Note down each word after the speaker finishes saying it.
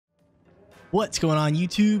What's going on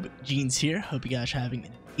YouTube? Jeans here. Hope you guys are having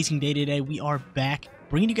an amazing day today. We are back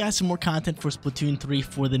bringing you guys some more content for Splatoon 3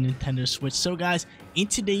 for the Nintendo Switch. So guys, in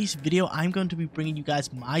today's video, I'm going to be bringing you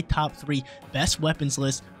guys my top 3 best weapons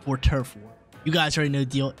list for Turf War. You guys already know the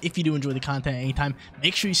deal. If you do enjoy the content at any time,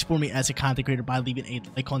 make sure you support me as a content creator by leaving a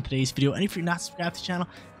like on today's video. And if you're not subscribed to the channel,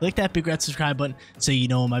 click that big red subscribe button so you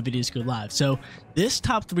know when my videos go live. So this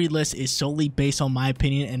top 3 list is solely based on my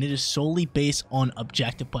opinion, and it is solely based on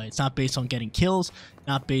objective play. It's not based on getting kills,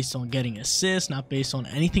 not based on getting assists, not based on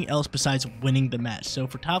anything else besides winning the match. So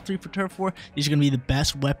for top 3 for Turf War, these are going to be the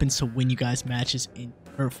best weapons to win you guys matches in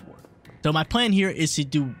Turf War. So my plan here is to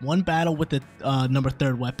do 1 battle with the number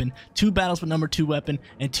 3 weapon, 2 battles with number 2 weapon,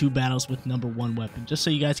 and 2 battles with number 1 weapon, just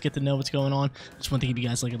so you guys get to know what's going on. Just want to give you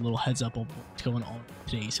guys like a little heads up of what's going on in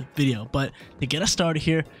today's video. But to get us started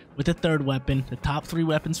here with the 3rd weapon, the top 3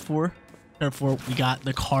 weapons for Turf War, we got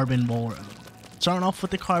the Carbon Roller. Starting off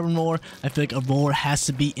with the Carbon Roller, I feel like a roller has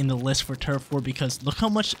to be in the list for Turf War because look how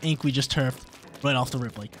much ink we just turfed right off the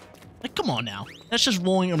rip. Like, come on now. That's just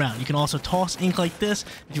rolling around. You can also toss ink like this.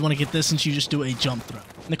 If you want to get distance, you just do a jump throw.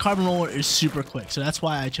 And the Carbon Roller is super quick, so that's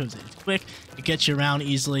why I chose it. It's quick, it gets you around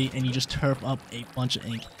easily, and you just turf up a bunch of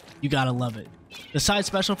ink. You gotta love it. The side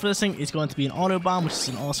special for this thing is going to be an auto bomb, which is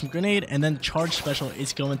an awesome grenade, and then the charge special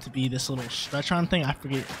is going to be this little stretch arm thing. I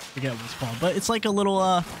forget what it's called, but it's like a little,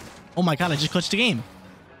 oh my god, I just glitched the game.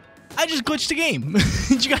 I just glitched the game.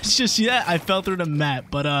 Did you guys just see that? I fell through the map,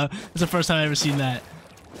 but it's the first time I've ever seen that.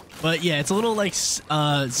 But yeah, it's a little like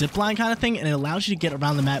zipline kind of thing, and it allows you to get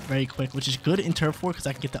around the map very quick, which is good in Turf War because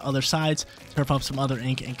I can get to other sides, turf up some other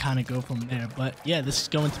ink, and kind of go from there. But yeah, this is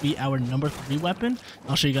going to be our number 3 weapon.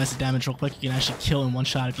 I'll show you guys the damage real quick. You can actually kill in one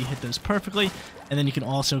shot if you hit those perfectly, and then you can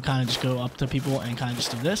also kind of just go up to people and kind of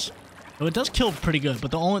just do this. So it does kill pretty good,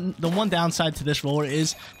 but the one downside to this roller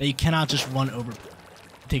is that you cannot just run over people.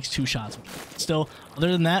 Takes 2 shots. Still, other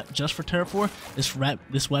than that, just for Turf War, this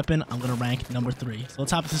weapon I'm gonna rank number 3. So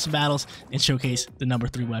let's hop into some battles and showcase the number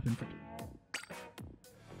 3 weapon for you.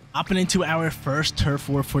 Hopping into our first Turf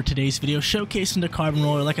War for today's video, showcasing the Carbon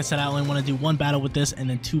Roller. Like I said, I only want to do 1 battle with this, and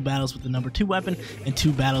then 2 battles with the number 2 weapon, and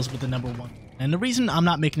 2 battles with the number 1. And the reason I'm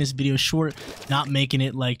not making this video short, not making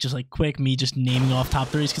it just quick, me just naming off top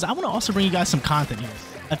 3s, because I want to also bring you guys some content here.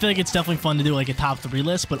 I feel like it's definitely fun to do like a top 3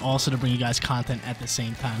 list, but also to bring you guys content at the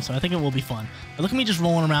same time. So I think it will be fun. But look at me just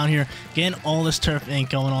rolling around here, getting all this turf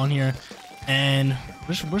ink going on here. And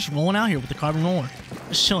we're just rolling out here with the Carbon Roller.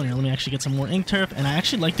 Just chilling here. Let me actually get some more ink turf. And I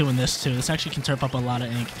actually like doing this too. This actually can turf up a lot of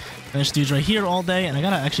ink. And this dude's right here all day. And I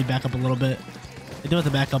gotta actually back up a little bit. I do have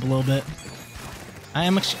to back up a little bit. I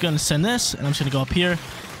am actually gonna send this, and I'm just gonna go up here.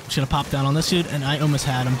 I'm just gonna pop down on this dude, and I almost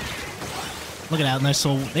had him. Look at that, nice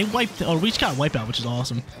little, they wiped, oh, we just got a wipeout, which is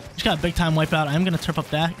awesome. Just got a big time wipeout. I'm going to turf up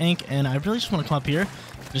that ink, and I really just want to come up here,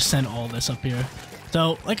 just send all this up here.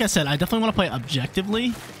 So, like I said, I definitely want to play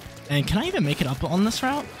objectively, and can I even make it up on this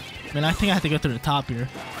route? I mean, I think I have to go through the top here.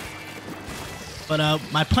 But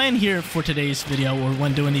my plan here for today's video, or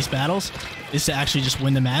when doing these battles, is to actually just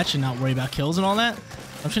win the match and not worry about kills and all that.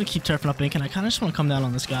 I'm just going to keep turfing up ink, and I kind of just want to come down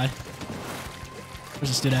on this guy. Where's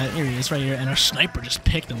this dude at? Here he is, right here, and our sniper just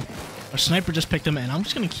picked him. Our sniper just picked him, and I'm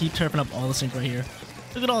just going to keep turfing up all this ink right here.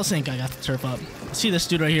 Look at all this ink I got to turf up. See this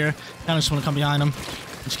dude right here? Kind of just want to come behind him.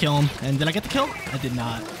 Just kill him. And did I get the kill? I did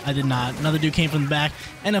not. I did not. Another dude came from the back,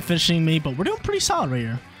 ended up finishing me, but we're doing pretty solid right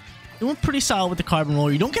here. Doing pretty solid with the Carbon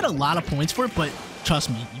Roller. You don't get a lot of points for it, but trust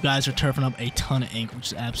me, you guys are turfing up a ton of ink, which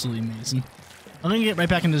is absolutely amazing. I'm going to get right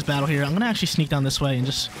back into this battle here. I'm going to actually sneak down this way and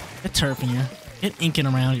just get turfing here. Get inking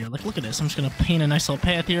around here. Like, look at this. I'm just going to paint a nice little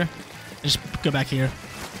path here. And just go back here.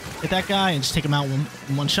 Hit that guy and just take him out in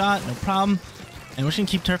one shot, no problem. And we're just gonna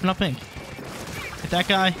keep turfing up ink. Hit that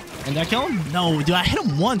guy, and did I kill him? No, dude, I hit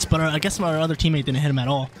him once, but I guess our other teammate didn't hit him at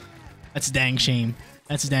all. That's a dang shame.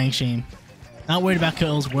 That's a dang shame. Not worried about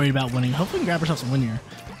kills, worried about winning. Hopefully we can grab ourselves a win here.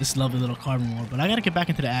 This lovely little Carbon Roller, but I gotta get back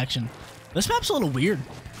into the action. This map's a little weird.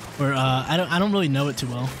 Or I don't really know it too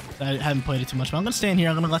well. I haven't played it too much, but I'm gonna stand here.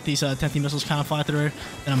 I'm gonna let these 10 missiles kind of fly through.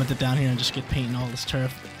 Then I'm gonna dip down here and just get painting all this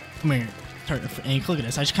turf. Come here. For ink. Look at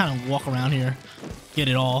this. I just kind of walk around here, get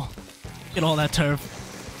it all, get all that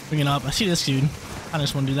turf, bring it up. I see this dude. I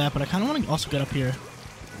just want to do that, but I kind of want to also get up here.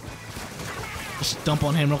 Just dump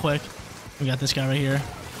on him real quick. We got this guy right here.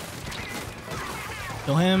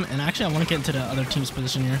 Kill him, and actually I want to get into the other team's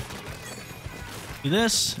position here. Do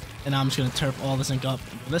this, and I'm just going to turf all this ink up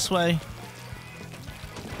this way,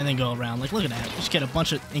 and then go around. Like, look at that. Just get a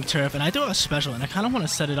bunch of ink turf, and I do have a special, and I kind of want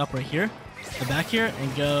to set it up right here. Go back here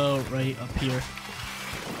and go right up here.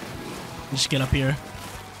 And just get up here.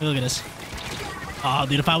 Look at this. Oh,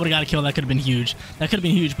 dude, if I would have got a kill, that could have been huge. That could have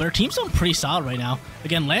been huge, but our team's doing pretty solid right now.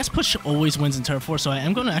 Again, last push always wins in Turf War, so I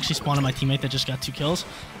am going to actually spawn on my teammate that just got 2 kills.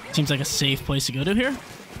 Seems like a safe place to go to here. I'm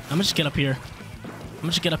going to just get up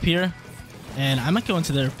here. And I might go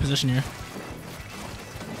into their position here.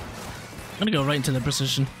 I'm going to go right into their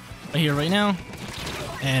position right here right now.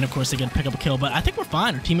 And, of course, they get to pick up a kill, but I think we're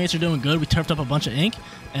fine. Our teammates are doing good. We turfed up a bunch of ink,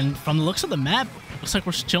 and from the looks of the map, looks like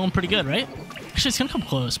we're chilling pretty good, right? Actually, it's going to come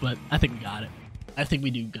close, but I think we got it. I think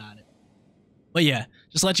we do got it. But yeah,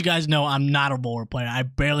 just to let you guys know, I'm not a roller player. I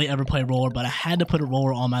barely ever play roller, but I had to put a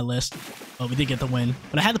roller on my list. But we did get the win.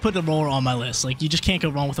 But I had to put the roller on my list. Like, you just can't go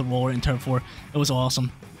wrong with a roller in Turf 4. It was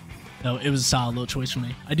awesome. So it was a solid little choice for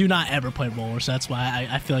me. I do not ever play roller, so that's why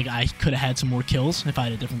I feel like I could have had some more kills if I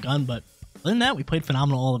had a different gun. But other than that, we played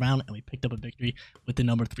phenomenal all around, and we picked up a victory with the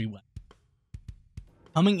number 3 weapon.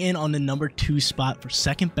 Coming in on the number 2 spot for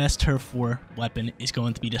second best Turf War weapon is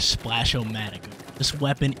going to be the Splash-O-Matic. This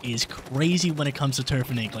weapon is crazy when it comes to turf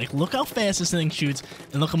and ink. Like, look how fast this thing shoots,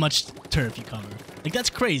 and look how much turf you cover. Like, that's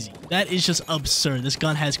crazy. That is just absurd. This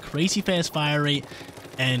gun has crazy fast fire rate,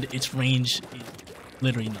 and its range is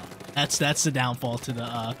literally nothing. That's the downfall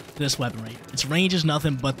to this weapon right here. Its range is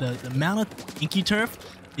nothing, but the amount of inky turf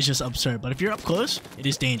is just absurd. But if you're up close, it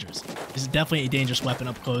is dangerous. It's definitely a dangerous weapon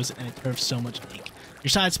up close, and it turfs so much ink. Your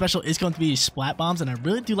side special is going to be splat bombs, and I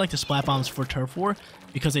really do like the splat bombs for Turf War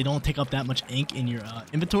because they don't take up that much ink in your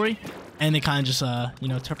inventory, and they kind of just, you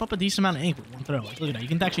know, turf up a decent amount of ink with one throw. Like, look at that. You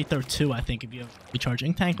can actually throw 2, I think, if you have a recharge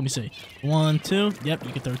ink tank. Let me see. 1, 2. Yep,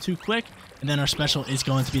 you can throw 2 quick, and then our special is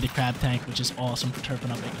going to be the crab tank, which is awesome for turfing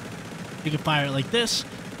up ink. You can fire it like this,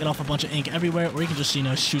 get off a bunch of ink everywhere, or you can just, you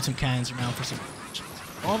know, shoot some cannons around for some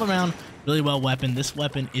all around. Really well weapon. This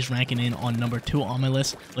weapon is ranking in on number 2 on my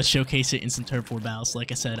list. Let's showcase it in some Turf War battles.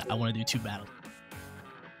 Like I said, I want to do 2 battles.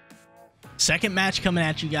 Second match coming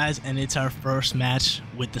at you guys, and it's our first match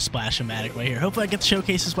with the Splash-O-Matic right here. Hopefully I get to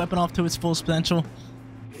showcase this weapon off to its full potential.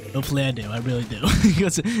 Hopefully I do. I really do.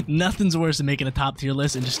 Because nothing's worse than making a top tier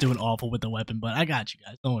list and just doing awful with the weapon. But I got you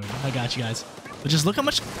guys. Don't worry. I got you guys. But just look how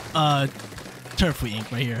much turf we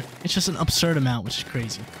ink right here. It's just an absurd amount, which is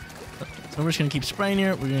crazy. So we're just going to keep spraying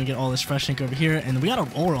here. We're going to get all this fresh ink over here. And we got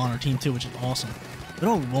a roller on our team too, which is awesome. Good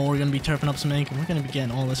old roller, we're going to be turfing up some ink. And we're going to be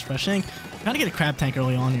getting all this fresh ink. We're going to get a crab tank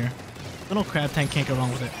early on here. Good old crab tank, can't go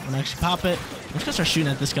wrong with it. I'm going to actually pop it. I'm just going to start shooting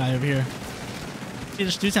at this guy over here. See,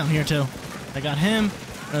 there's dudes down here too. I got him.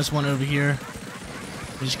 There's one over here.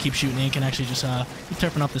 We just keep shooting ink and actually just keep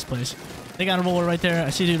turfing up this place. They got a roller right there.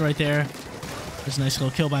 I see a dude right there. There's a nice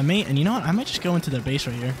little kill by me. And you know what? I might just go into their base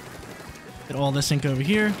right here. Get all this ink over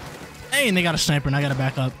here. Hey, and they got a sniper, and I gotta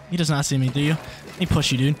back up. He does not see me, do you? He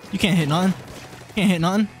push you, dude. You can't hit nothing. You can't hit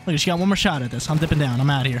nothing. Look, she got one more shot at this. I'm dipping down. I'm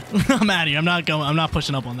out of here. I'm out of here. I'm not going. I'm not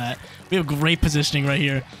pushing up on that. We have great positioning right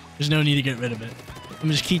here. There's no need to get rid of it. Let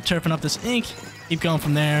me just keep turfing up this ink. Keep going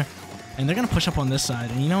from there. And they're gonna push up on this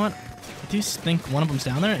side. And you know what? I do think one of them's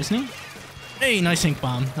down there, isn't he? Hey, nice ink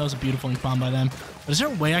bomb. That was a beautiful ink bomb by them. But is there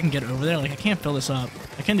a way I can get over there? Like, I can't fill this up.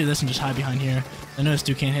 I can do this and just hide behind here. I know this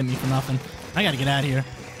dude can't hit me for nothing. I gotta get out of here.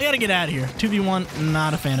 I gotta get out of here. 2v1,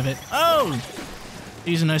 not a fan of it. Oh!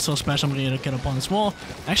 Use a nice little special. I'm gonna get up on this wall.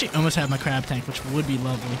 I actually almost have my crab tank, which would be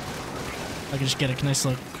lovely. I can just get a nice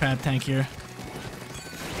little crab tank here.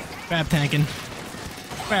 Crab tanking.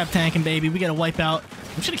 Crab tanking, baby. We gotta wipe out.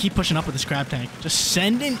 I'm just gonna keep pushing up with this crab tank. Just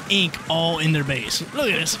sending ink all in their base. Look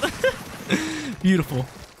at this. Beautiful.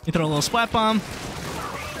 You throw a little splat bomb.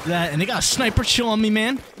 That, and they got a sniper chill on me,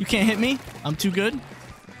 man. You can't hit me. I'm too good.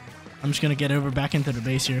 I'm just gonna get over back into the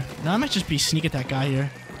base here. Now I might just be sneak at that guy here.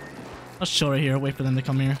 Let's chill right here. Wait for them to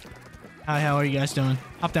come here. Hi, how are you guys doing?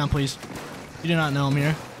 Hop down, please. You do not know I'm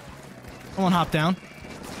here. Someone hop down.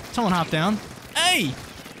 Someone hop down. Hey!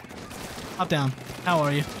 Hop down. How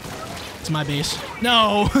are you? It's my base.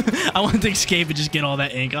 No! I wanted to escape and just get all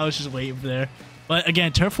that ink. I was just waiting for there. But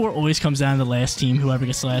again, Turf War always comes down to the last team. Whoever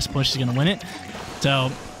gets the last push is gonna win it.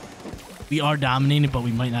 So we are dominating, but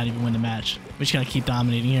we might not even win the match. We just gotta keep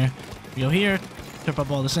dominating here. We go here, turf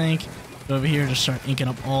up all this ink. Go over here, just start inking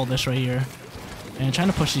up all this right here. And trying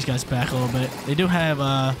to push these guys back a little bit. They do have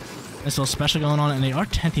this little special going on, and they are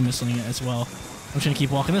 10th missing it as well. I'm just gonna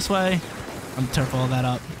keep walking this way. I'm gonna turf all that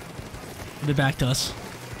up. Give it back to us.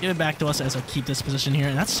 Give it back to us as I keep this position here.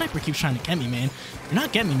 And that sniper keeps trying to get me, man. You're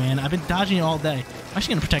not getting me, man. I've been dodging you all day. I'm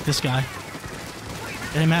actually gonna protect this guy.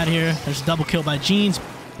 Get him out of here. There's a double kill by Jeans.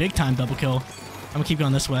 Big time double kill. I'm gonna keep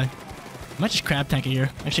going this way. I might just crab tank it here.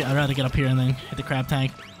 Actually, I'd rather get up here and then hit the crab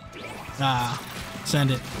tank. Ah, send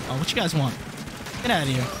it. Oh, what you guys want? Get out of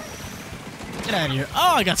here. Get out of here.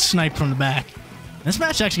 Oh, I got sniped from the back. This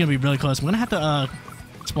match is actually gonna be really close. I'm gonna have to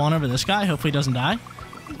spawn over this guy. Hopefully he doesn't die.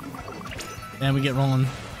 Then we get rolling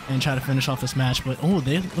and try to finish off this match. But, oh,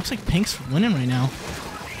 looks like Pink's winning right now.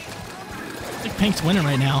 I think Pink's winning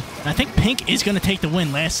right now. And I think Pink is going to take the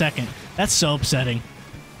win last second. That's so upsetting.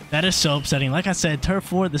 That is so upsetting. Like I said, Turf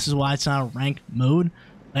 4, this is why it's not a ranked mode.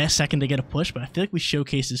 Last second they get a push, but I feel like we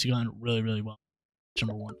showcased this gun really, really well.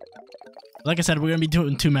 Number 1. Like I said, we're going to be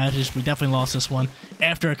doing 2 matches. We definitely lost this one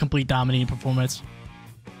after a complete dominating performance.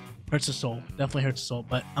 Hurts the soul. Definitely hurts the soul.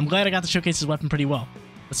 But I'm glad I got to showcase this weapon pretty well.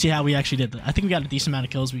 Let's see how we actually did. I think we got a decent amount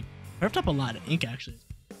of kills. We turfed up a lot of ink, actually.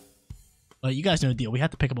 But you guys know the deal. We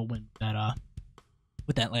had to pick up a win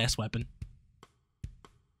with that last weapon.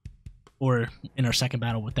 Or in our second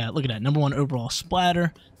battle with that. Look at that. Number 1 overall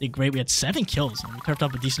splatter. Did great. We had 7 kills. And we turfed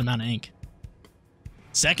up a decent amount of ink.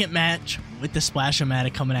 Second match with the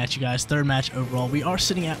Splash-O-Matic coming at you guys. Third match overall. We are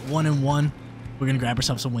sitting at 1-1. We're going to grab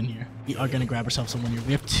ourselves a win here. We are going to grab ourselves a win here.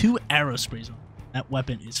 We have 2 arrow sprays on. That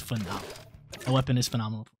weapon is phenomenal. That weapon is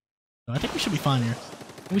phenomenal. So I think we should be fine here.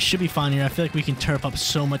 We should be fine here. I feel like we can turf up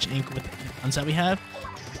so much ink with the guns that we have.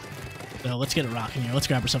 So let's get it rocking here. Let's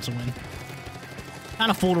grab ourselves a win.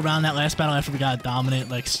 Kind of fooled around that last battle after we got a dominant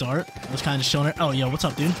like start. I was kind of just showing it. Oh, yo, what's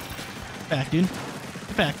up, dude? Get back, dude.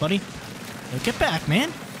 Get back, buddy. Yo, get back, man.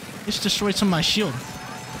 You just destroyed some of my shield.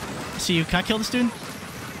 I see you. Can I kill this dude?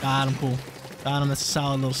 Got him. Cool. Got him. That's a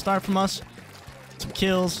solid little start from us. Some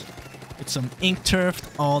kills. Get some ink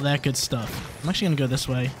turfed. All that good stuff. I'm actually going to go this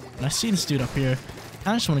way. And I see this dude up here.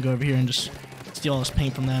 I just want to go over here and just steal all this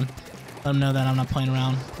paint from them. Let them know that I'm not playing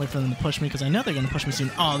around. Wait for them to push me, because I know they're going to push me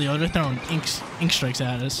soon. Oh, they're throwing ink strikes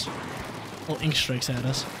at us. Little ink strikes at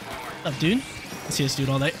us. What's up, dude? I see this dude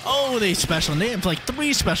all day. Oh, they special. And they have like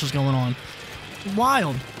 3 specials going on.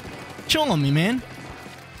 Wild. Chill on me, man.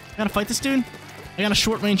 I gotta fight this dude. I got a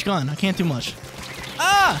short-range gun. I can't do much.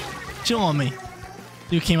 Ah! Chill on me.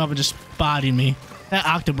 Dude came up and just bodied me. That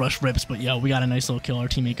Octobrush rips, but yo, we got a nice little kill. Our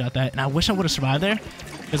teammate got that. And I wish I would have survived there.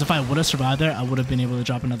 Because if I would have survived there, I would have been able to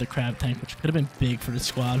drop another crab tank, which could have been big for the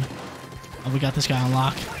squad. Oh, we got this guy on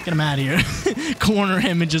lock. Get him out of here. Corner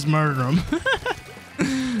him and just murder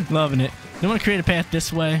him. Loving it. They want to create a path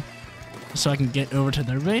this way so I can get over to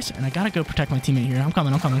their base. And I got to go protect my teammate here. I'm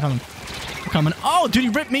coming. Oh, dude, he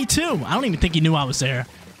ripped me too. I don't even think he knew I was there.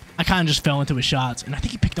 I kind of just fell into his shots. And I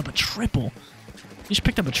think he picked up a triple. He just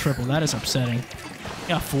picked up a triple. That is upsetting. He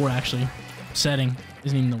got 4, actually. Upsetting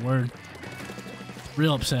isn't even the word.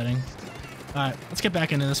 Real upsetting. Alright, let's get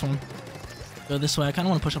back into this one. Go this way. I kind of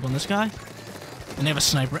want to push up on this guy. And they have a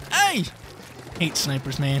sniper. Hey! Hate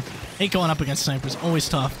snipers, man. Hate going up against snipers. Always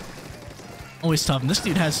tough. Always tough. And this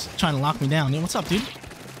dude has trying to lock me down. Yo, what's up, dude?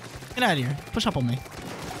 Get out of here. Push up on me.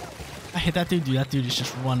 I hit that dude. Dude, that dude is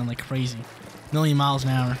just running like crazy. Million miles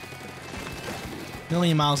an hour.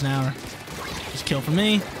 Million miles an hour. Just kill for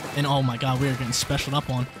me. And oh my god, we are getting specialed up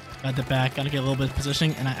on. Got the back. Got to get a little bit of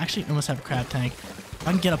positioning. And I actually almost have a crab tank. If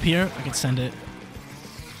I can get up here, I can send it.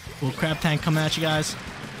 Cool, crab tank coming at you guys.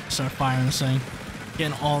 Start firing this thing.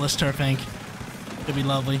 Getting all this turf ink. Could be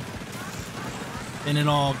lovely. Getting it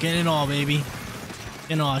all, baby.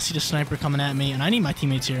 Getting it all. I see the sniper coming at me, and I need my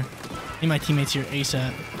teammates here. I need my teammates here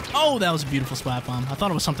ASAP. Oh, that was a beautiful splat bomb. I thought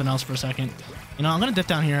it was something else for a second. You know, I'm gonna dip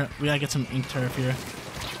down here. We gotta get some ink turf here.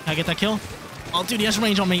 Can I get that kill? Oh, dude, he has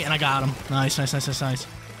range on me, and I got him. Nice.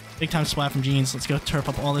 Big time splat from Jeans. Let's go turf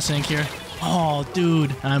up all this ink here. Oh,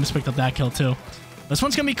 dude. And I almost picked up that kill, too. This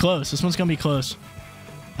one's going to be close.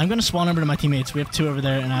 I'm going to spawn over to my teammates. We have 2 over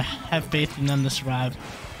there, and I have faith in them to survive.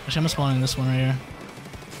 Actually, I'm going to spawn in this one right here.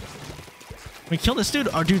 We kill this dude?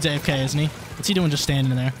 Our dude's AFK, isn't he? What's he doing just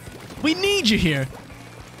standing there? We need you here.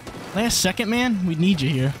 Last second, man. We need you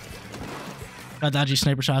here. Got dodgy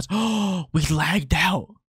sniper shots. Oh, we lagged out.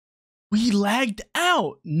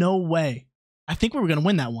 No way. I think we were going to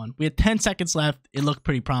win that one. We had 10 seconds left. It looked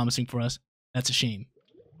pretty promising for us. That's a shame.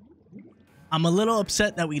 I'm a little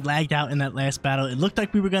upset that we lagged out in that last battle. It looked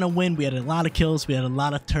like we were going to win. We had a lot of kills. We had a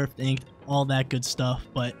lot of turf ink, all that good stuff,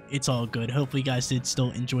 but it's all good. Hopefully you guys did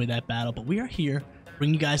still enjoy that battle, but we are here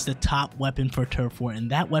bringing you guys the top weapon for Turf War,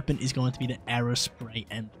 and that weapon is going to be the Arrow Spray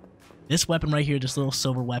Emblem. This weapon right here, this little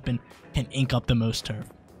silver weapon, can ink up the most turf.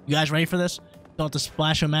 You guys ready for this? Thought the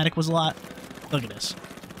Splash-O-Matic was a lot? Look at this.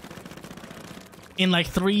 In like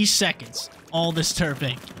 3 seconds, all this turf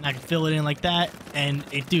ink. And I can fill it in like that. And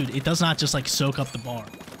it, dude, it does not just like soak up the bar.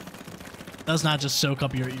 It does not just soak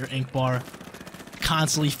up your ink bar.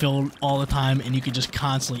 Constantly filled all the time, and you can just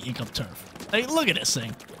constantly ink up turf. Like, look at this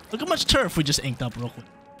thing. Look how much turf we just inked up real quick.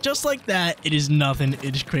 Just like that, it is nothing.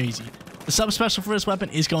 It is crazy. The sub-special for this weapon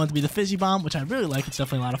is going to be the Fizzy Bomb, which I really like. It's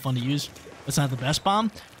definitely a lot of fun to use. It's not the best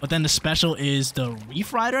bomb, but then the special is the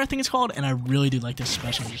Reef Rider, I think it's called, and I really do like this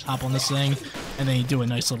special. You just hop on this thing, and then you do a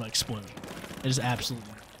nice little explosion. It is absolutely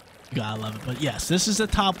You gotta love it. But yes, this is the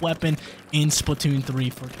top weapon in Splatoon 3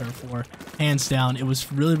 for Turf War. Hands down. It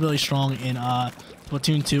was really, really strong in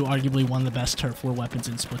Splatoon 2. Arguably one of the best Turf War weapons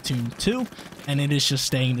in Splatoon 2. And it is just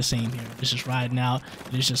staying the same here. It's just riding out.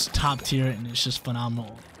 It is just top tier and it's just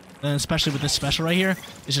phenomenal. And especially with this special right here,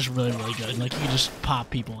 it's just really, really good. Like, you can just pop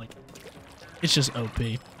people. Like, it's just OP.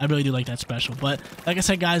 I really do like that special. But like I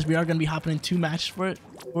said, guys, we are going to be hopping in 2 matches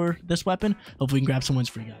for this weapon. Hopefully we can grab some wins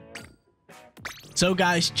for you guys. So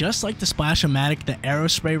guys, just like the Splash-O-Matic, the arrow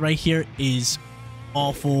spray right here is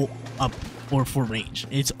awful up or for range.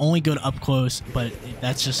 It's only good up close, but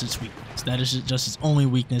that's just its weakness. That is just its only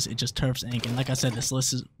weakness. It just turfs ink. And like I said, this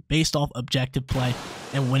list is based off objective play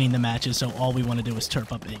and winning the matches. So all we want to do is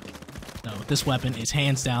turf up ink. So this weapon is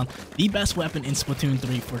hands down the best weapon in Splatoon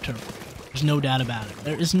 3 for turf. There's no doubt about it.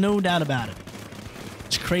 There is no doubt about it.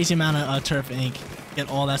 It's a crazy amount of turf ink. Get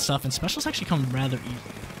all that stuff. And specials actually come rather easy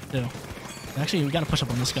too. Actually, we got to push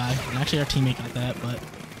up on this guy. And actually, our teammate got that, but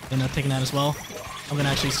they ended up taking that as well. I'm going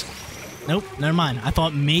to actually... Nope, never mind. I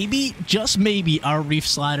thought maybe, just maybe, our Reef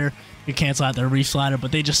Slider could cancel out their Reef Slider,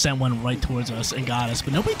 but they just sent one right towards us and got us.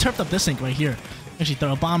 But nobody turfed up this ink right here. Actually,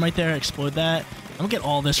 throw a bomb right there, explode that. I'm going to get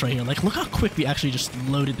all this right here. Like, look how quick we actually just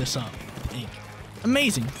loaded this up with ink.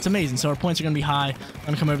 Amazing. It's amazing. So our points are going to be high. I'm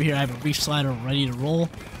going to come over here. I have a Reef Slider ready to roll.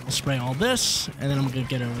 I'll spray all this, and then I'm going to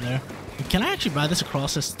get over there. Can I actually ride this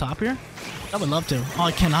across this top here? I would love to. Oh,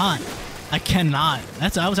 I cannot. I cannot.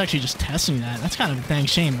 I was actually just testing that. That's kind of a dang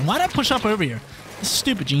shame. And why did I push up over here? This is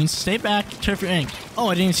stupid, Jeans. Stay back. Turf your ink. Oh,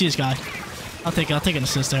 I didn't even see this guy. I'll take an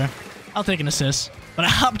assist there. I'll take an assist. But I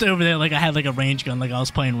hopped over there like I had like a range gun, like I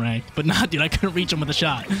was playing ranked. But nah, dude, I couldn't reach him with a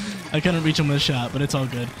shot. I couldn't reach him with a shot, but it's all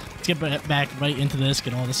good. Let's get back right into this.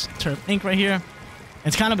 Get all this turf ink right here.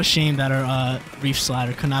 It's kind of a shame that our Reef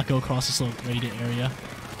Slider could not go across this little graded area.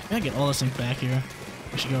 I gotta get all this ink back here.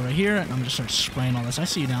 I should go right here, and I'm gonna start spraying all this. I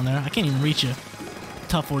see you down there. I can't even reach you.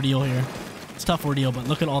 Tough ordeal here. It's a tough ordeal, but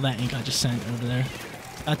look at all that ink I just sent over there.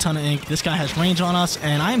 A ton of ink. This guy has range on us,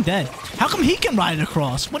 and I am dead. How come he can ride it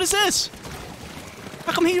across? What is this?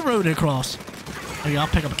 How come he rode it across? There you go. I'll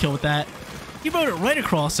pick up a kill with that. He rode it right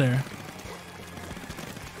across there.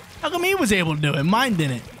 How come he was able to do it? Mine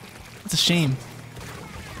didn't. That's a shame.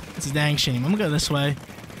 It's a dang shame. I'm gonna go this way.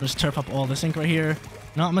 Just turf up all this ink right here.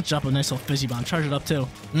 No, I'm gonna drop a nice little fizzy bomb. Charge it up too.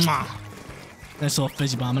 Mwah! Nice little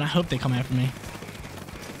fizzy bomb, and I hope they come after me.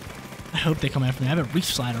 I hope they come after me. I have a Reef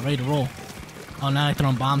Slider ready to roll. Oh, now they're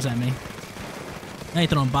throwing bombs at me. Now they're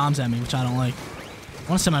throwing bombs at me, which I don't like. I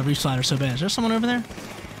want to send my Reef Slider so bad. Is there someone over there?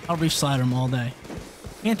 I'll Reef Slider him all day.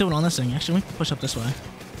 Can't do it on this thing. Actually, we can push up this way.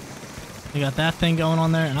 We got that thing going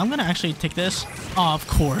on there, and I'm gonna actually take this. Oh, of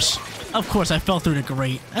course. Of course, I fell through the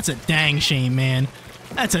grate. That's a dang shame, man.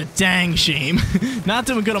 That's a dang shame. Not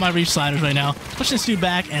doing good on my Reef Sliders right now. Pushing this dude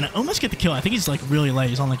back and I almost get the kill. I think he's like really late.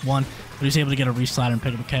 He's on like 1, but he's able to get a Reef Slider and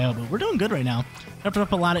pick up a KO. But we're doing good right now. Peppered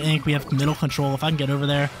up a lot of ink. We have middle control. If I can get over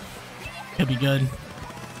there, could be good.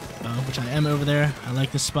 Which I am over there. I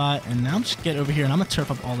like this spot. And now I'm just get over here and I'm going to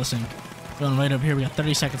turf up all this ink. Going right over here. We got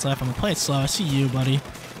 30 seconds left. I'm going to play it slow. I see you, buddy.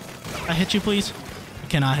 Can I hit you, please? I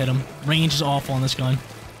cannot hit him. Range is awful on this gun.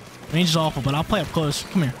 Range is awful, but I'll play up close.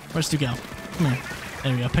 Come here. Where's Stu go? Come here.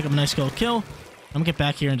 There we go. Pick up a nice gold kill. I'm gonna get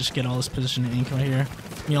back here and just get all this position of ink right here.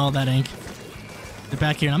 Give me all that ink. Get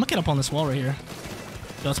back here and I'm gonna get up on this wall right here.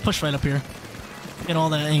 So let's push right up here. Get all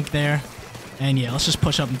that ink there. And yeah, let's just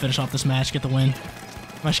push up and finish off this match. Get the win.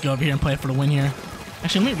 I should go over here and play for the win here.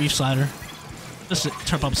 Actually, let me Reef Slider. Just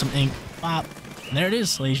turf up some ink. Bop. And there it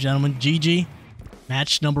is, ladies and gentlemen. GG.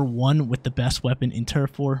 Match number 1 with the best weapon in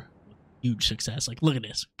Turf War. Huge success. Like, look at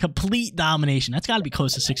this. Complete domination. That's got to be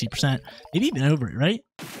close to 60%. Maybe even over it, right?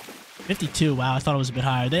 52. Wow, I thought it was a bit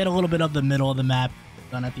higher. They had a little bit of the middle of the map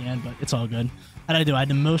done at the end, but it's all good. How did I do? I had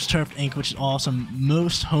the most turfed ink, which is awesome.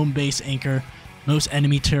 Most home base anchor. Most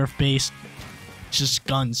enemy turf base. It's just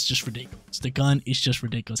guns. Just ridiculous. The gun is just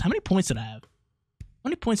ridiculous. How many points did I have? How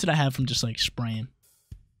many points did I have from just, like, spraying?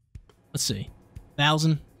 Let's see.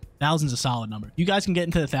 1,000. 1,000's a solid number. If you guys can get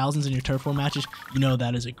into the 1,000s in your Turf War matches, you know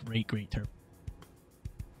that is a great, great Turf.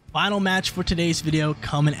 Final match for today's video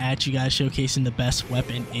coming at you guys, showcasing the best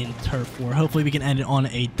weapon in Turf War. Hopefully we can end it on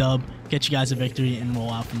a dub, get you guys a victory, and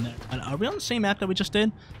roll out from there. And are we on the same map that we just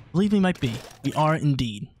did? I believe we might be. We are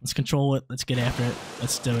indeed. Let's control it. Let's get after it.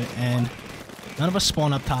 Let's do it. And none of us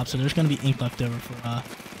spawn up top, so there's going to be ink left over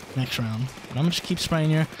for next round. But I'm going to just keep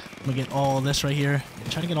spraying here. I'm going to get all this right here.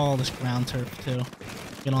 Try to get all this ground turf too.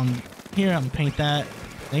 Get on here, I'm gonna paint that.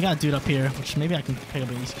 They got a dude up here, which maybe I can pick up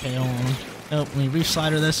at least KO on him. Nope, let me Reef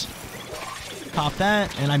Slider this. Pop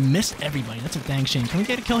that, and I missed everybody. That's a dang shame. Can we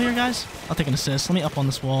get a kill here, guys? I'll take an assist. Let me up on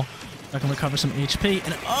this wall. I can recover some HP.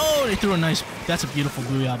 And oh, they threw a nice... That's a beautiful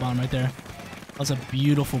Booyah Bomb right there. That was a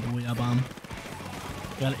beautiful Booyah Bomb.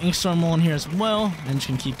 Got an Ink Storm on here as well. I'm just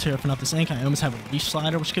going to keep tearing up this ink. I almost have a Reef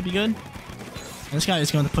Slider, which could be good. And this guy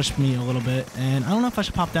is going to push me a little bit. And I don't know if I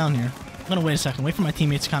should pop down here. I'm going to wait a second. Wait for my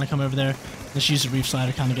teammates to kind of come over there. Let's use the Reef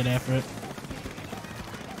Slider to kind of get after it.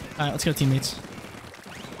 Alright, let's go, teammates.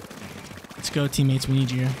 Let's go, teammates. We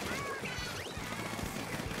need you here.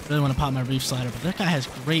 Really want to pop my Reef Slider, but that guy has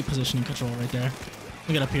great positioning control right there. Let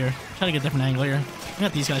me get up here. Try to get a different angle here. I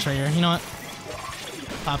got these guys right here. You know what?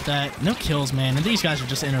 Pop that. No kills, man. And these guys are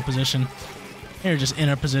just in our position. They're just in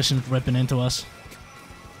our position, ripping into us.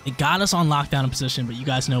 They got us on lockdown in position, but you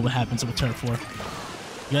guys know what happens with Turf War.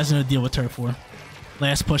 You guys know the deal with Turf War.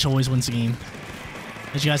 Last push always wins the game.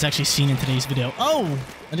 As you guys actually seen in today's video. Oh!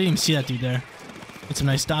 I didn't even see that dude there. Get some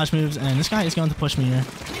nice dodge moves, and this guy is going to push me here.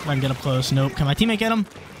 If I can get up close. Nope. Can my teammate get him?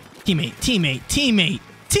 Teammate, teammate, teammate,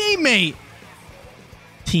 teammate!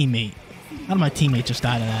 Teammate. How did my teammate just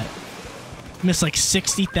die to that? Missed like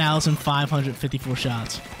 60,554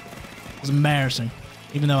 shots. It was embarrassing.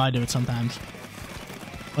 Even though I do it sometimes.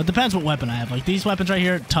 But it depends what weapon I have. Like these weapons right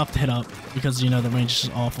here, tough to hit up. Because, you know, the range is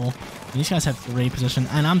just awful. And these guys have great position.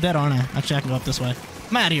 And I'm dead, aren't I? Actually, I can go up this way.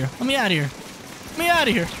 I'm out of here. Let me out of here. Let me out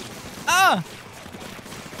of here. Ah!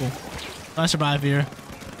 Cool. I survive here.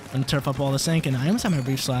 I'm gonna turf up all this ink, and I almost have my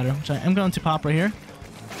Reef Slider, which I am going to pop right here.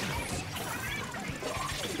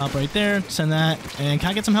 Pop right there, send that, and can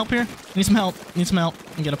I get some help here? Need some help, need some help,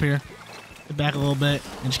 and get up here. Get back a little bit,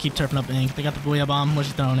 and just keep turfing up the ink. They got the Booyah Bomb, where's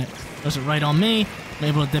he throwing it? Throws it right on me, I'm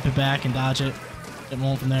able to dip it back and dodge it. Get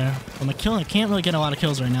rolling from there. But my kill, I can't really get a lot of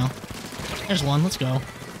kills right now. There's one, let's go.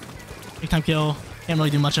 Big time kill, can't really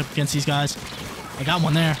do much up against these guys. I got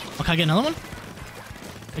one there. Oh, can I get another one? Can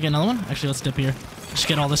I get another one? Actually, let's dip here. Just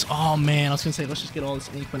get all this. Oh man, I was gonna say let's just get all this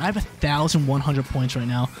ink, but I have 1,100 points right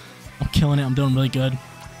now. I'm killing it. I'm doing really good.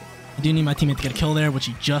 I do need my teammate to get a kill there, which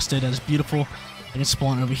he just did. That is beautiful. I can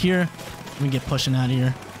spawn over here. We can get pushing out of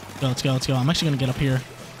here. Go, let's go, let's go. I'm actually gonna get up here.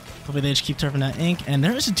 Hopefully they just keep turfing that ink. And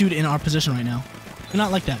there is a dude in our position right now. Do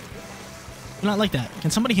not like that. Do not like that. Can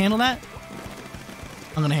somebody handle that?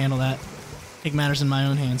 I'm gonna handle that. Take matters in my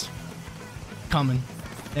own hands. Coming.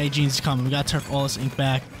 Hey, Gene's coming. We gotta turf all this ink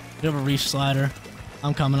back. We have a Reef Slider.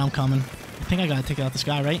 I'm coming, I'm coming. I think I gotta take out this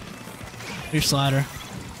guy, right? Reef Slider.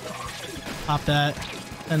 Pop that,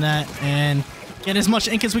 and that, and get as much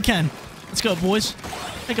ink as we can. Let's go, boys.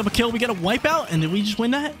 Pick up a kill. We got a wipeout, and did we just win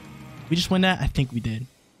that? We just win that? I think we did.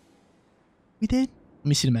 We did? Let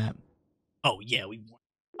me see the map. Oh, yeah, we won.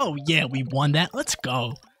 Oh, yeah, we won that. Let's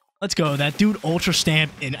go. Let's go. That dude ultra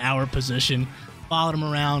stamped in our position. Followed him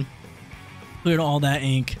around. Cleared all that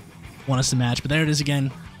ink. Won us the match. But there it is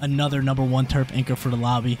again. Another #1 turf inker for the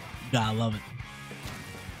lobby. You gotta love it.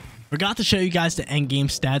 Forgot to show you guys the end game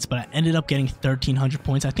stats, but I ended up getting 1,300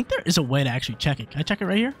 points. I think there is a way to actually check it. Can I check it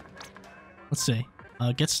right here? Let's see.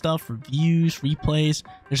 Get stuff, reviews, replays.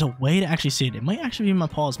 There's a way to actually see it. It might actually be in my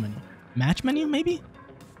pause menu. Match menu, maybe?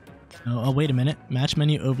 Oh, wait a minute. Match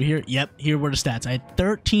menu over here. Yep, here were the stats. I had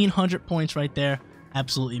 1,300 points right there.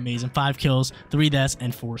 Absolutely amazing. 5 kills, 3 deaths,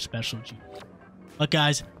 and 4 special G. But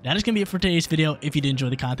guys, that is going to be it for today's video. If you did enjoy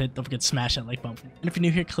the content, don't forget to smash that like button. And if you're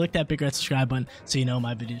new here, click that big red subscribe button so you know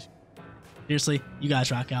my videos. Seriously, you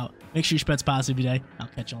guys rock out. Make sure you spread positivity today. I'll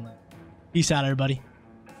catch you on that. Peace out, everybody.